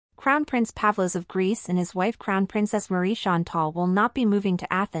Crown Prince Pavlos of Greece and his wife Crown Princess Marie-Chantal will not be moving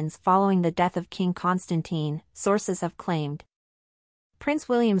to Athens following the death of King Constantine, sources have claimed. Prince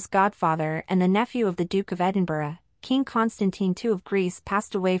William's godfather and the nephew of the Duke of Edinburgh, King Constantine II of Greece,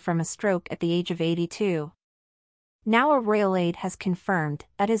 passed away from a stroke at the age of 82. Now a royal aide has confirmed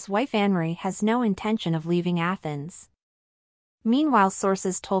that his wife Anne-Marie has no intention of leaving Athens. Meanwhile,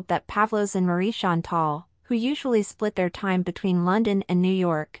 sources told that Pavlos and Marie-Chantal, who usually split their time between London and New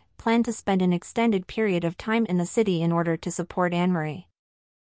York, plan to spend an extended period of time in the city in order to support Anne-Marie.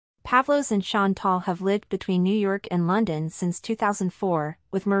 Pavlos and Chantal have lived between New York and London since 2004,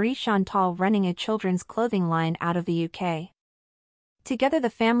 with Marie-Chantal running a children's clothing line out of the UK. Together the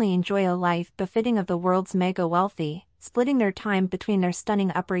family enjoy a life befitting of the world's mega-wealthy, splitting their time between their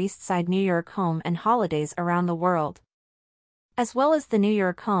stunning Upper East Side New York home and holidays around the world. As well as the New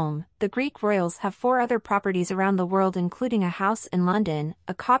York home, the Greek royals have 4 other properties around the world, including a house in London,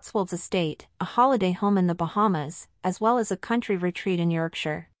 a Cotswolds estate, a holiday home in the Bahamas, as well as a country retreat in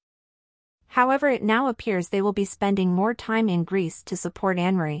Yorkshire. However, it now appears they will be spending more time in Greece to support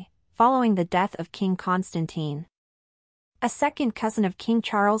Anne-Marie, following the death of King Constantine. A second cousin of King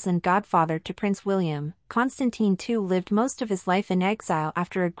Charles and godfather to Prince William, Constantine II lived most of his life in exile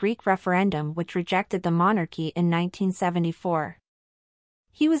after a Greek referendum which rejected the monarchy in 1974.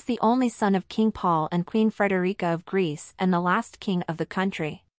 He was the only son of King Paul and Queen Frederica of Greece and the last king of the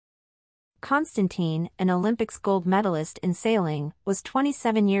country. Constantine, an Olympics gold medalist in sailing, was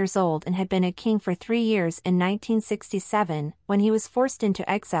 27 years old and had been a king for 3 years in 1967, when he was forced into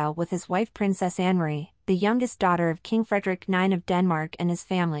exile with his wife Princess Anne-Marie, the youngest daughter of King Frederick IX of Denmark, and his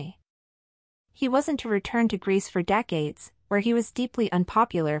family. He wasn't to return to Greece for decades, where he was deeply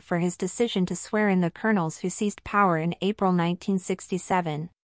unpopular for his decision to swear in the colonels who seized power in April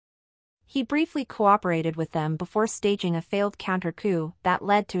 1967. He briefly cooperated with them before staging a failed counter-coup that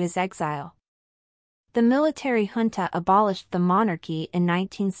led to his exile. The military junta abolished the monarchy in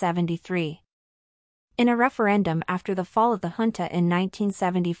 1973. In a referendum after the fall of the junta in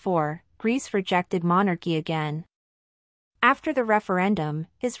 1974, Greece rejected monarchy again. After the referendum,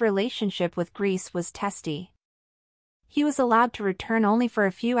 his relationship with Greece was testy. He was allowed to return only for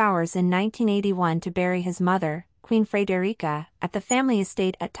a few hours in 1981 to bury his mother, Queen Frederica, at the family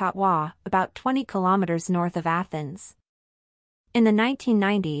estate at Tatwa, about 20 kilometers north of Athens. In the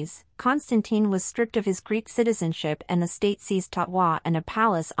 1990s, Constantine was stripped of his Greek citizenship and the state seized Tatwa and a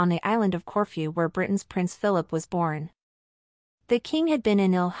palace on the island of Corfu where Britain's Prince Philip was born. The king had been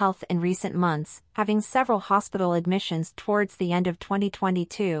in ill health in recent months, having several hospital admissions towards the end of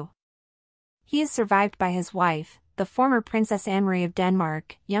 2022. He is survived by his wife, the former Princess Anne-Marie of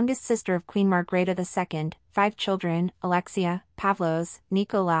Denmark, youngest sister of Queen Margrethe II, 5 children, Alexia, Pavlos,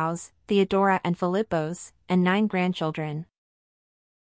 Nikolaos, Theodora and Philippos, and 9 grandchildren.